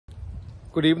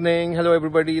Good evening. Hello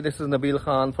everybody. This is Nabil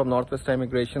Khan from Northwest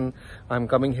Immigration. I'm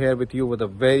coming here with you with a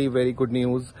very good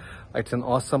news. It's an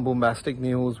awesome bombastic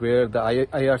news where the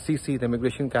IRCC, the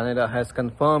Immigration Canada, has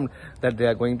confirmed that they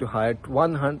are going to hire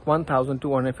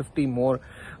 1,250 more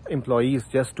employees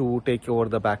just to take over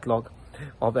the backlog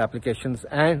of applications,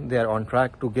 and they are on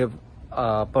track to give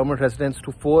permanent residence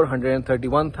to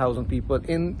 431,000 people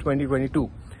in 2022.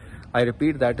 I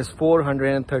repeat, that is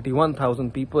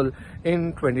 431,000 people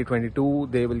in 2022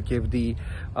 they will give the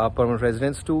permanent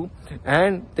residence to,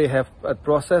 and they have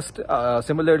processed.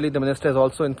 Similarly, the minister has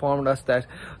also informed us that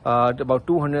about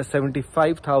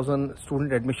 275,000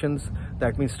 student admissions,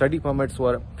 that means study permits,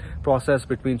 were processed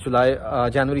between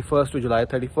January 1st to July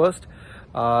 31st.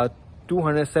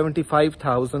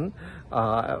 275,000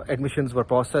 admissions were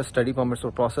processed, study permits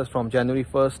were processed from January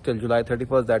 1st till July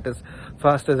 31st. That is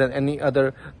faster than any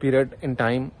other period in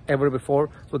time ever before.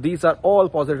 So these are all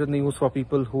positive news for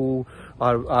people who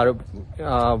are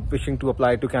wishing to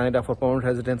apply to Canada for permanent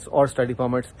residence or study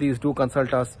permits. Please do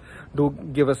consult us. Do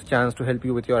give us a chance to help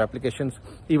you with your applications.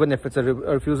 Even if it's a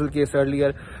refusal case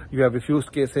earlier, you have refused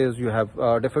cases, you have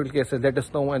difficult cases, let us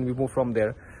know and we move from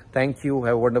there. Thank you.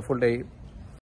 Have a wonderful day.